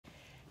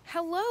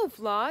Hello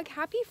vlog,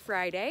 happy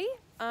Friday.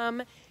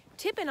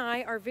 Tip and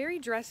I are very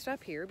dressed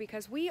up here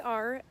because we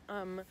are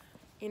en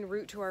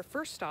route to our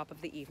first stop of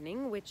the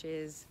evening, which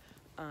is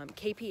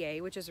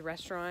KPA, which is a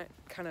restaurant,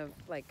 kind of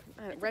like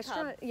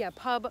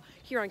pub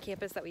here on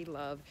campus that we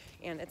love,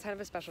 and it's kind of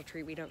a special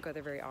treat. We don't go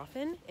there very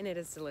often, and it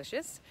is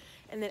delicious.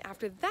 And then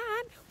after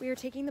that, we are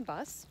taking the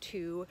bus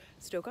to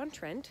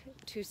Stoke-on-Trent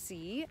to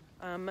see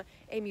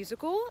a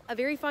musical, a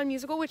very fun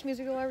musical. Which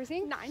musical are we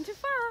seeing? 9 to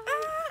 5.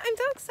 I'm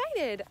so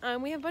excited.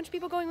 We have a bunch of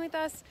people going with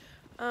us,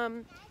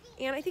 and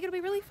I think it'll be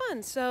really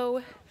fun.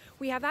 So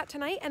we have that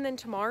tonight, and then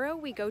tomorrow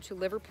we go to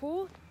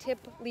Liverpool. Tip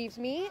leaves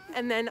me,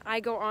 and then I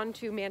go on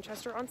to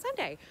Manchester on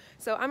Sunday.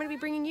 So I'm gonna be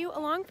bringing you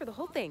along for the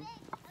whole thing.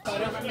 We're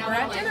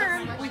at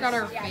dinner. We got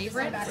our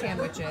favorite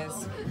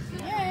sandwiches.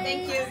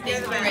 Yay. Thank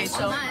you,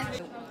 Rachel.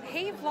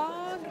 Hey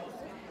vlog,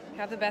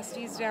 have the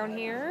besties down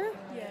here.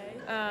 Yay.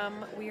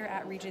 We are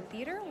at Regent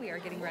Theater. We are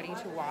getting ready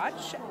to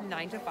watch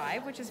 9 to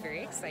 5, which is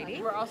very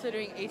exciting. We're also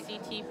doing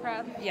ACT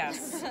prep.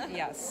 Yes,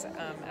 yes.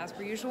 As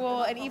per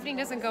usual, an evening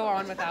doesn't go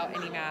on without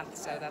any math,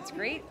 so that's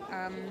great.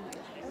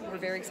 We're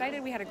very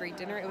excited. We had a great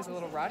dinner. It was a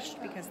little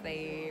rushed because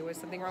there was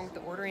something wrong with the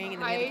ordering,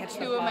 and then we had to catch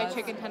the bus. I ate 2 of my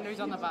chicken tenders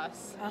on the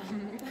bus.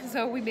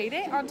 So we made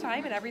it on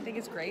time, and everything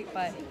is great.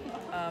 But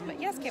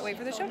yes, can't wait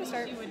for the show to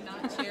start. She would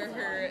not share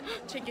her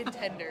chicken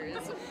tenders,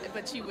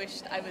 but she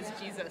wished I was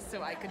Jesus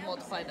so I could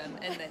multiply them,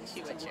 and then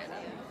she would share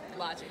them.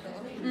 Logical.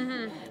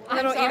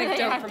 Little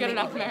anecdote from Good me.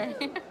 enough, Mary.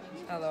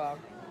 LOL.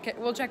 Okay,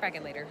 we'll check back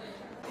in later.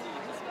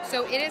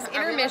 So it is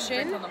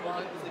intermission.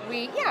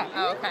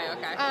 Oh,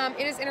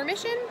 okay. It is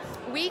intermission.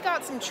 We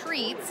got some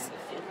treats.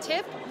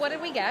 Tip, what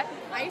did we get?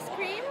 Ice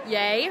cream?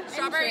 Yay.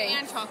 Strawberry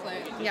and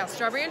chocolate. Yeah,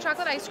 strawberry and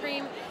chocolate ice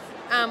cream.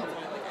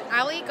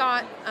 Allie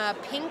got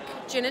pink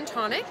gin and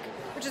tonic,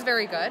 which is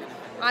very good.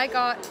 I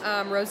got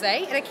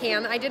rosé in a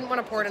can. I didn't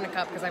want to pour it in a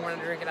cup because I wanted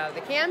to drink it out of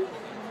the can.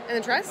 And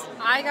then Tress?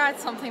 I got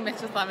something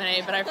mixed with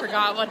lemonade, but I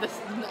forgot what the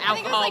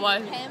alcohol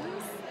was.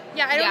 Pimm's?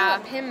 Yeah, I don't know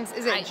what Pimm's.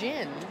 Is it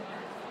gin?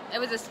 It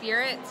was a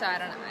spirit, so I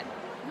don't know.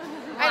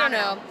 I don't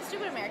know.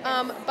 Stupid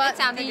American. But It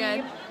sounded the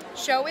good.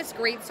 show is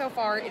great so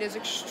far. It is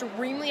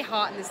extremely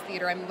hot in this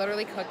theater. I'm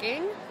literally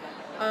cooking.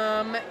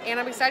 And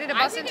I'm excited to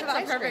bust into the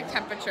ice perfect cream.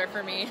 temperature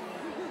for me.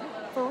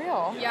 For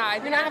real? Yeah, I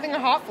You're think not having a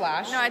hot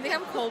flash. No, I think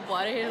I'm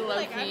cold-blooded,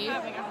 low-key.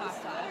 having a hot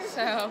flash.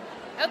 So,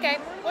 Okay,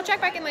 we'll check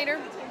back in later.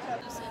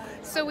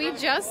 So we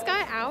just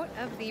got out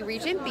of the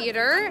Regent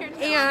Theater,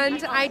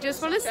 and I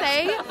just want to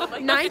say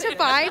 9 to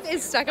 5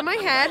 is stuck in my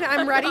head.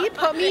 I'm ready.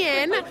 Put me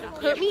in,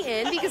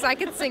 because I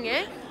can sing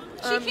it.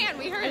 she can't.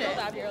 We heard it.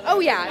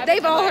 Oh yeah,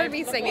 they've all heard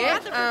me sing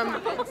it.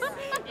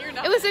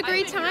 It was a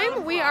great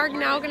time. We are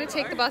now going to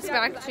take the bus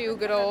back to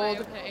good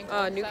old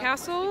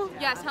Newcastle.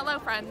 Yes, hello,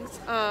 friends.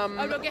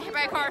 Oh, don't get hit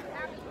by a car.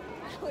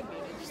 That would be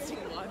an interesting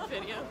vlog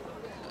video.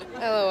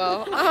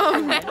 LOL.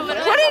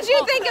 What did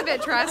you think of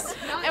it, Tress?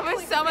 It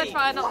was so much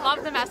fun. I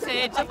love the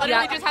message. I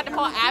literally just had to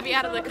pull Abby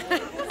out of the car.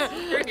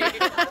 Like a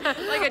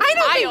I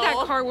don't think that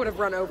child. car would have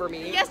run over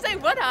me. Yes, they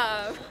would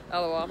have.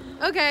 LOL.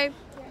 Okay.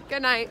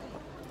 Good night.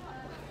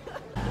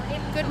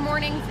 Good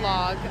morning,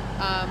 vlog.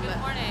 Good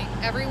morning.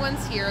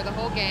 Everyone's here, the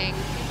whole gang.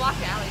 You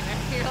blocked Allie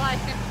there. You're like,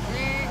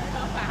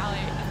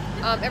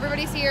 Allie.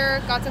 Everybody's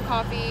here, got some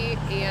coffee,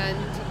 and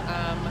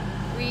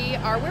we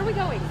are, where are we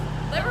going?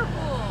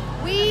 Liverpool.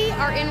 We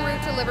are en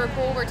route to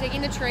Liverpool. We're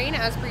taking the train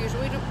as per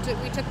usual.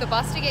 We took the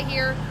bus to get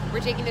here. We're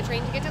taking the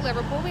train to get to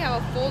Liverpool. We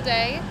have a full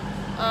day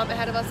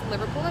ahead of us in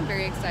Liverpool. I'm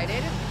very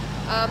excited.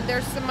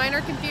 There's some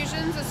minor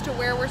confusions as to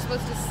where we're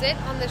supposed to sit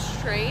on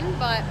this train,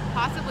 but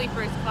Possibly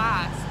first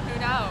class. Who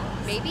knows?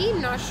 maybe,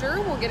 not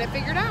sure. We'll get it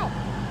figured out.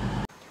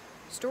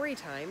 Story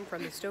time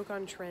from the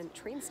Stoke-on-Trent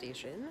train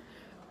station.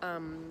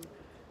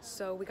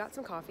 So we got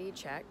some coffee,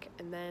 check,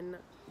 and then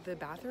the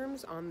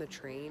bathrooms on the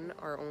train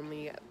are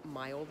only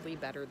mildly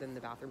better than the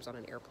bathrooms on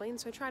an airplane.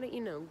 So I try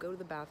to, go to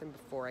the bathroom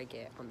before I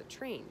get on the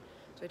train.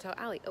 So I tell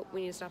Allie, oh,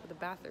 we need to stop at the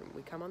bathroom.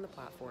 We come on the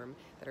platform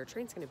that our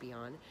train's gonna be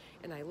on,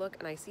 and I look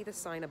and I see the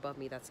sign above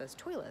me that says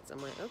toilets.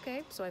 I'm like,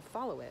 okay, so I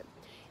follow it.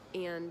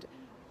 And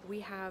we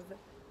have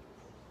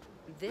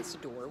this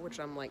door, which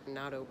I'm like,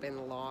 not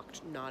open,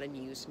 locked, not in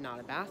use, not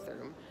a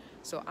bathroom.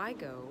 So I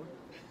go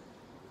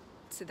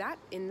to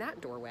in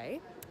that doorway,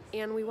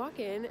 and we walk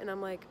in, and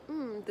I'm like,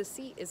 the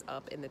seat is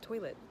up in the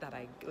toilet that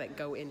I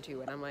go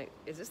into, and I'm like,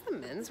 is this the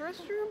men's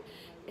restroom?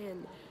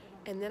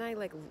 And then I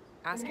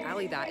ask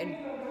Allie that, and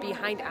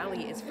behind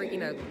Allie is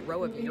freaking a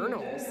row of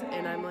urinals,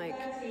 and I'm like,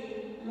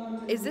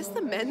 is this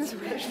the men's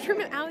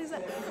restroom? And Allie's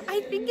like,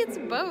 I think it's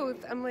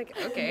both. I'm like,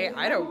 okay,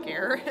 I don't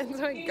care. And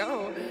so I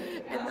go,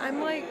 and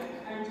I'm like,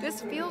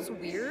 this feels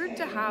weird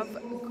to have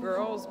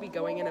girls be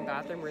going in a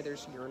bathroom where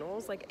there's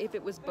urinals. Like, if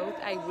it was both,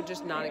 I would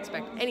just not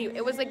expect any.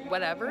 It was like,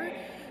 whatever.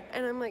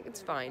 And I'm like,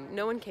 it's fine.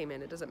 No one came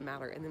in. It doesn't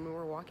matter. And then when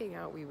we're walking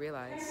out, we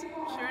realized,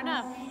 Sure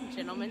enough,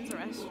 gentlemen's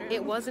restroom.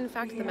 it was in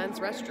fact the men's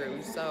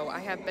restroom. So I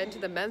have been to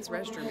the men's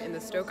restroom in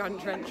the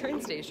Stoke-on-Trent train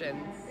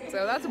station.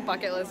 So that's a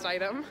bucket list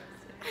item.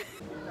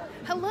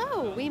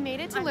 Hello, we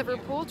made it to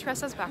Liverpool.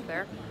 Tressa's back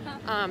there.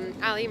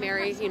 Allie,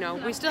 Mary,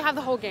 we still have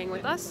the whole gang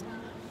with us.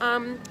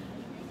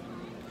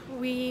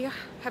 We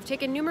have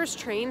taken numerous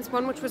trains,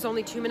 one which was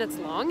only 2 minutes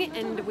long,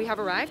 and we have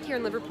arrived here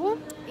in Liverpool,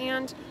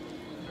 and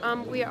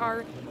we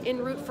are en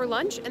route for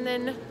lunch, and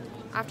then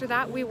after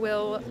that we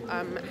will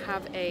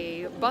have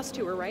a bus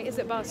tour, right? Is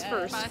it bus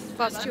first?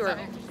 Bus tour,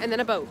 and then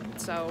a boat.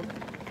 So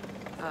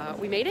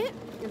we made it.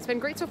 It's been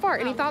great so far.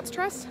 Any thoughts,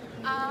 Tress?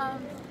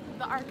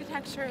 The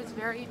architecture is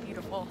very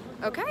beautiful.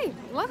 Okay,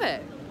 love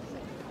it.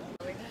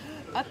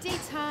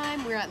 Update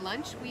time. We're at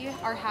lunch. We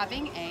are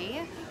having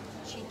a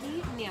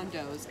cheeky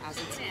Nando's, as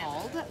it's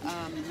called.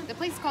 The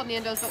place is called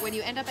Nando's, but when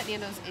you end up at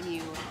Nando's and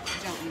you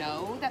don't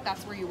know that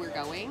that's where you were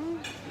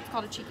going, it's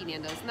called a cheeky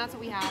Nando's, and that's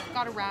what we have.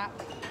 Got a wrap,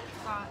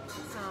 got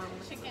some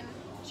Chicken.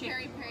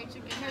 Peri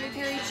chicken.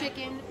 peri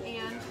chicken,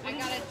 and I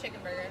got a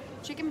chicken burger.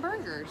 chicken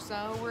burger.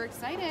 So we're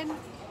excited.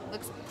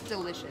 Looks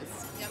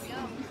delicious. Yum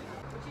yum.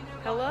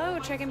 Hello,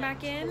 checking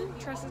back in.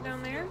 Tress is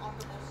down there.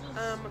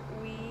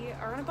 We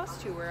are on a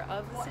bus tour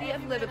of the city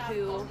of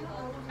Liverpool.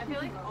 I feel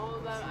like all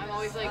of them, I'm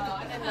always like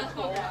in the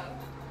pool.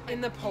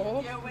 In the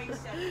pole?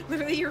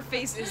 Literally, your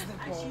face is the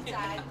pole.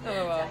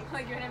 Oh,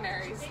 Like you're in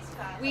Mary's.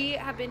 we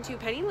have been to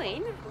Penny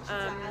Lane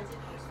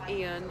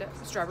and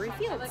Strawberry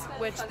Fields,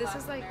 which this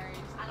is like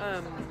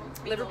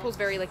Liverpool's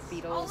very like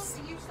Beatles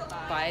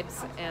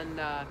vibes, and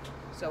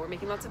so we're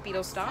making lots of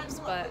Beatles stops,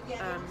 but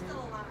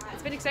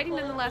it's been exciting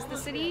nonetheless. The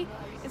city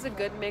is a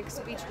good mix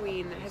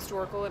between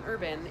historical and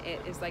urban. It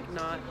is like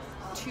not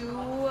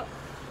too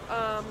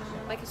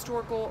like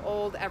historical,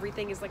 old,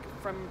 everything is like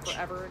from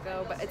forever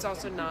ago, but it's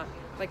also not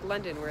like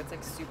London where it's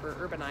like super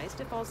urbanized.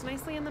 It falls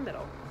nicely in the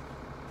middle.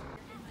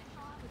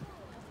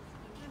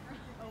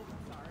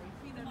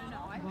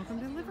 Welcome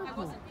to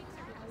Liverpool.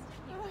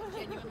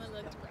 Genuinely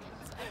looked great.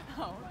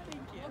 Oh,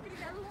 thank you.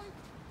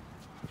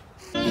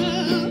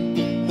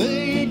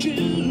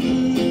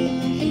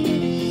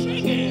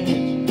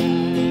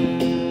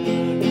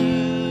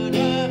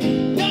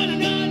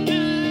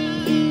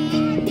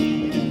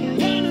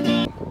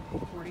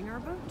 Boarding our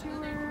boat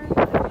tour.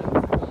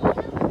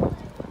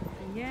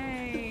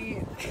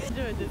 Yay.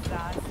 Do a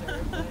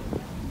disaster, but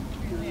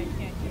really I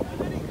can't do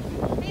it.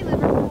 Hey,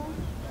 Liverpool.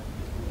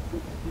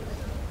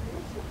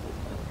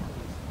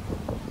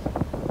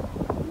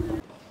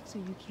 So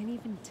you can't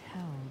even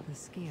tell the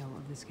scale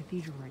of this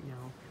cathedral right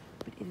now,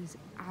 but it is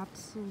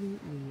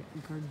absolutely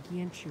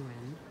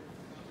gargantuan.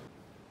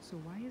 So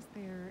why is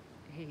there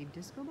a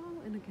disco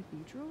ball in a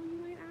cathedral, you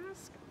might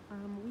ask?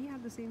 We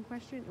had the same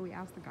question, and we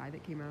asked the guy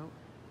that came out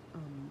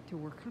to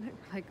work on it,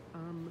 like,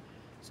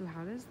 so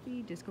how does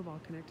the disco ball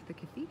connect to the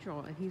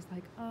cathedral? And he's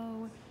like,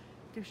 oh,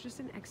 there's just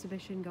an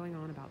exhibition going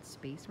on about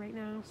space right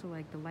now, so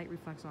like the light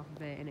reflects off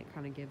of it and it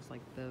kind of gives like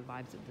the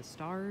vibes of the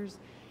stars.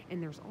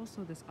 And there's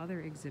also this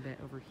other exhibit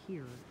over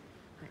here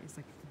that is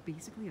like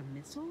basically a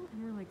missile,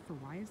 and we're like, for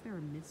why is there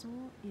a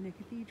missile in a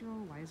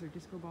cathedral? Why is there a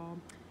disco ball?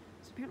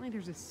 So apparently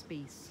there's a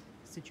space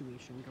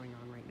situation going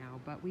on right now,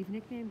 but we've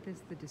nicknamed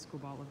this the Disco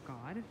Ball of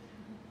God.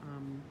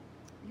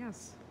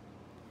 Yes,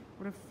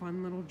 what a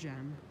fun little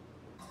gem.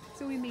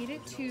 So we made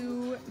it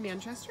to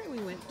Manchester. We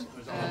went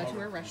to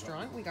our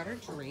restaurant. We got our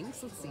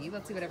drinks. Let's see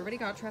what everybody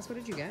got. Tress, what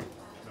did you get?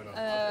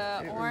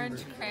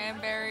 Orange,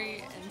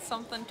 cranberry, and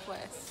something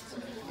twist.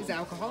 Is it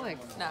alcoholic?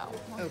 No.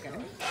 Okay.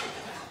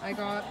 I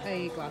got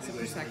a glass of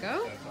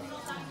Prosecco.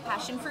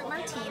 Passion fruit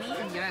martini.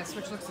 Yes,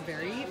 which looks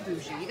very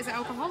bougie. Is it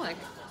alcoholic?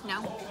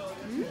 No.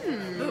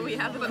 But we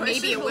have the question.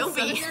 Maybe it will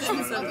be. She's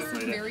got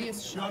some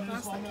various shot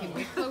glass that came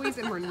with Chloe's,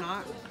 and we're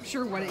not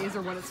sure what it is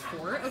or what it's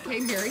for. Okay,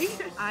 Mary.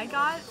 I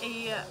got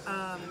a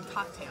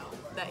cocktail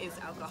that is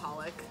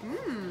alcoholic.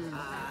 I'm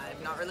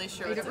not really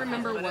sure. I don't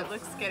remember but what it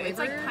looks good. flavor. It's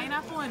like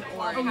pineapple and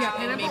orange. Oh yeah,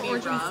 pineapple, maybe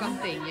orange, and rum.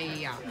 something.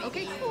 Yeah.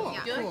 Okay, cool.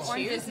 Cool.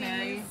 Cheers,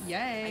 Mary.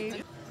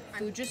 Yay.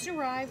 Food just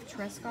arrived.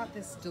 Tress got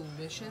this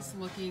delicious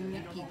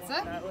looking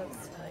pizza.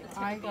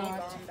 I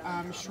got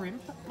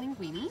shrimp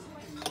linguine.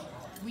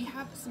 We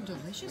have some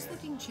delicious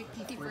looking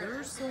chickpea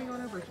fritters going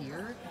on over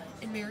here.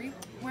 And Mary,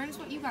 where is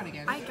what you got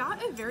again? I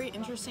got a very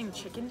interesting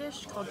chicken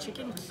dish called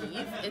chicken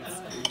Kiev.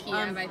 It's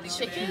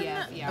chicken.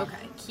 Kiev, yeah.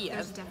 Okay,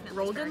 Kiev.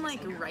 Rolled in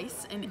like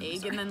rice and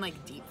egg, and then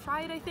like deep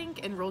fried, I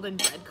think, and rolled in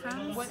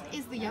breadcrumbs. What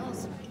is the yellow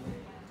stuff?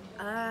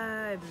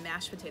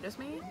 Mashed potatoes,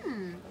 maybe.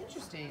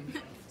 Interesting.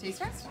 Taste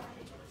test?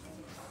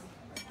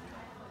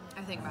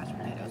 I think mashed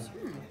potatoes.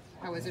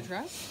 How is it,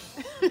 Tress?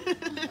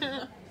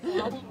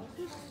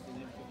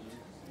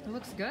 It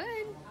looks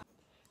good.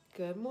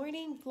 Good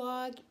morning,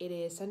 vlog. It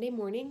is Sunday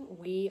morning.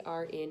 We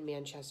are in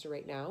Manchester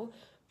right now.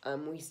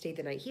 We stayed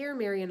the night here.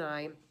 Mary and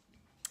I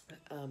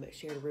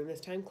shared a room this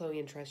time. Chloe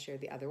and Tress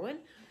shared the other one.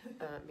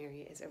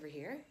 Mary is over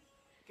here.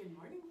 Good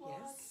morning, vlog.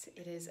 Yes,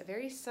 it is a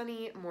very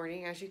sunny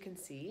morning, as you can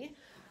see.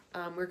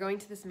 We're going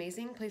to this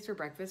amazing place for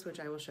breakfast, which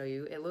I will show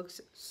you. It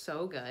looks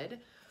so good.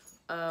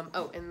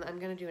 Oh, and I'm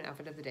going to do an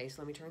outfit of the day,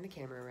 so let me turn the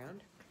camera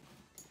around.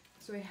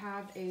 So I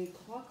have a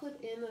claw clip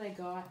in that I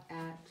got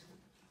at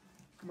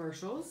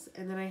Marshall's,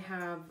 and then I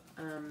have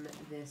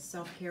this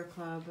Self-Care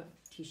Club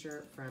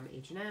t-shirt from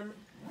H&M,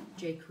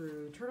 J.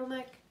 Crew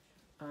turtleneck,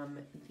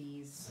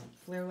 these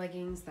flare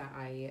leggings that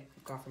I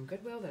got from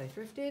Goodwill that I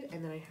thrifted,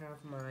 and then I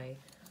have my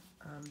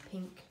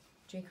pink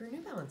J. Crew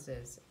New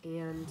Balances.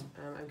 And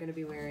I'm going to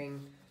be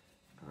wearing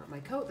my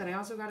coat that I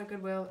also got at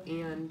Goodwill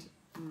and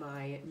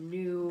my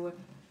new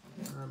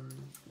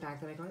bag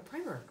that I got at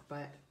Primark.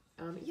 But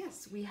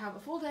yes, we have a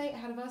full day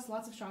ahead of us,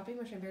 lots of shopping,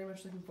 which I'm very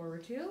much looking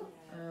forward to.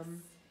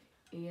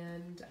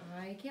 And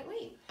I can't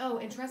wait. Oh,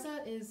 and Tressa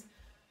is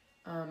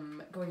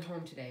going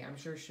home today. I'm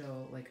sure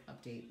she'll like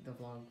update the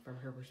vlog from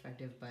her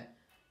perspective, but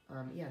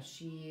yeah,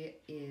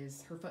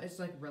 her foot is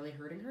like really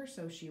hurting her,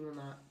 so she will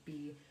not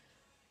be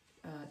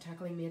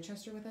tackling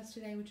Manchester with us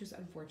today, which is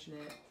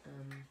unfortunate.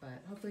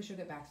 But hopefully she'll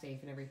get back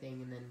safe and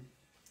everything, and then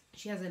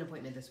she has an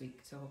appointment this week,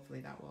 so hopefully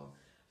that will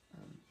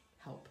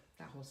help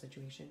that whole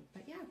situation.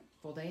 But yeah,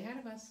 full day ahead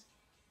of us.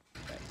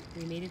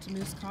 We made it to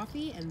Moose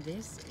Coffee, and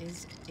this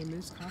is a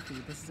Moose Coffee.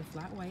 This is a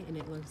flat white, and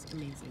it looks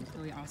amazing.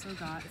 We also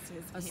got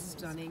a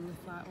stunning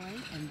flat white,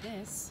 and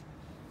this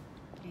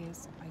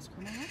is ice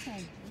cream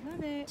latte. I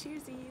love it.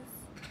 Cheersies.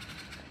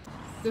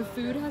 The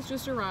food has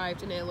just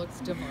arrived, and it looks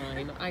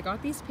divine. I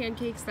got these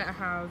pancakes that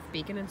have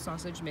bacon and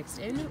sausage mixed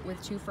in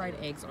with 2 fried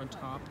eggs on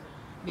top.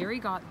 Mary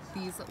got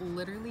these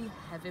literally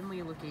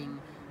heavenly looking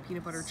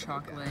peanut butter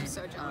chocolate I'm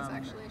so jealous,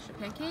 actually.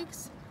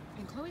 pancakes,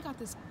 and Chloe got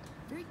this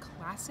very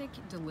classic,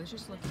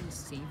 delicious looking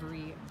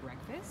savory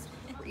breakfast.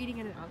 We're eating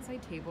at an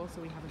outside table,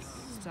 so we have a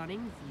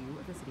stunning view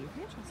of the city of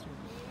Manchester.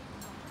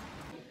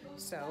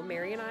 So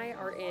Mary and I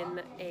are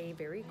in a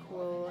very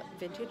cool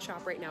vintage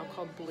shop right now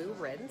called Blue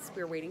Rinse.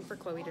 We're waiting for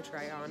Chloe to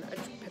try on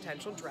a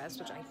potential dress,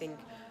 which I think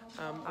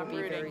will be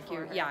very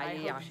cute. Yeah, I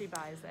hope she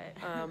buys it.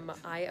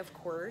 I of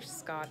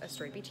course got a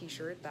stripy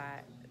t-shirt.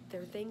 That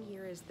their thing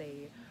here is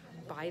they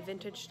buy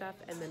vintage stuff,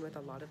 and then with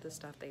a lot of the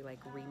stuff they like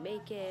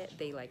remake it,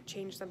 they like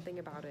change something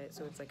about it,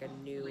 so it's like a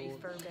new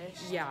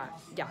Refurbished. yeah.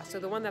 So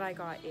the one that I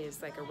got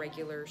is like a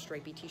regular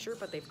stripy t-shirt,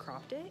 but they've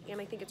cropped it, and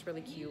I think it's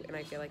really cute, and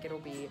I feel like it'll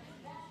be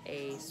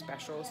a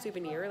special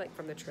souvenir like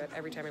from the trip.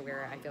 Every time I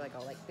wear it, I feel like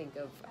I'll like think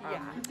of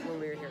when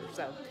we were here.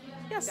 So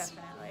yes,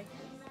 Definitely.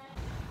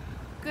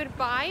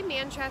 goodbye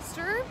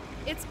Manchester.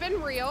 It's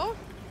been real.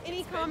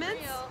 Any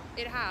comments? real.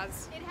 It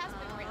has. It has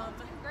been real.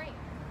 It's been great.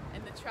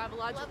 And the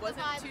Travelodge Love the wasn't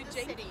vibe too of the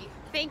janky. city.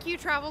 Thank you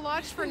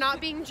Travelodge for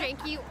not being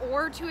janky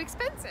or too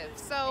expensive.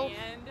 So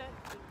And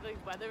the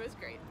weather was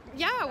great.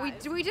 yeah,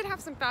 Guys, we did have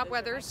some fab those are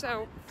weather, my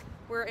so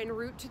we're en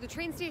route to the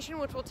train station,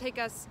 which will take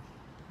us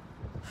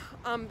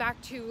back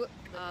to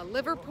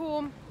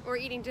Liverpool. We're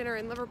eating dinner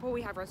in Liverpool.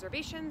 We have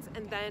reservations,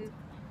 and then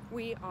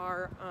we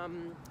are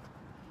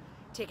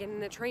taking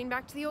the train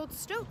back to the old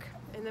Stoke,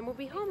 and then we'll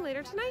be home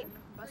later tonight.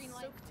 Bus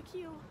soaked to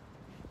Q.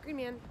 Green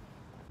man.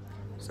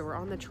 So we're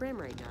on the tram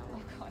right now.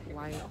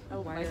 Why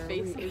my are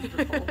face we, is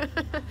full.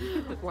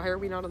 why are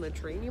we not on the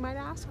train, you might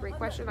ask? Great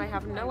question. I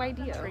have no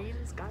idea.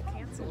 Trains got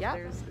canceled. Yep.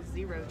 There's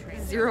 0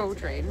 trains. 0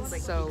 trains,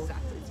 Like so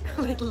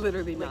exactly like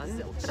literally Like none.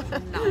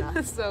 zilch.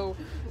 Nada. So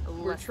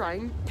we're Less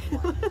trying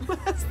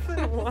less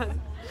than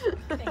 1.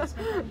 Thanks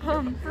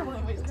for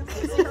always to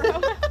say 0.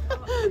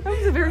 That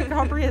was a very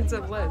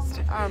comprehensive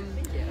list.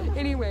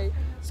 Anyway,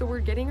 so we're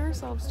getting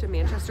ourselves to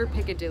Manchester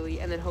Piccadilly,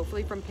 and then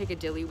hopefully from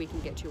Piccadilly we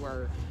can get to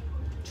our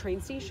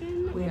train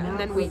station, We're now and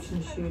then we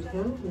approaching Shrewd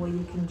Hill, where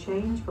you can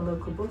change for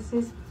local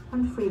buses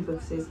and free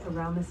buses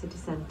around the city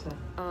centre.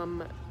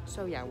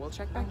 so yeah, we'll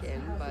check back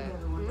in, but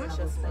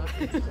Just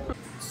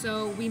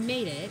so we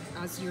made it.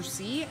 As you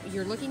see,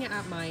 you're looking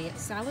at my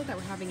salad that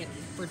we're having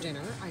for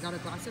dinner. I got a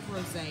glass of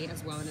rosé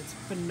as well, and it's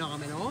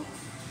phenomenal.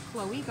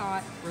 Chloe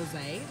got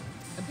rosé,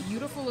 a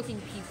beautiful looking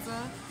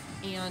pizza,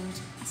 and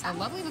a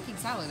lovely looking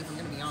salad, if I'm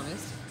gonna be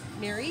honest.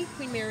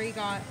 Queen Mary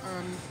got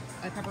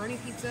a pepperoni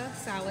pizza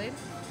salad.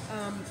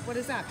 What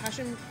is that?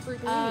 Passion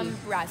fruit bellini?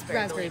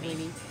 Raspberry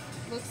bellini.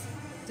 Looks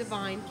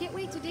divine. Can't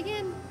wait to dig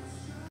in.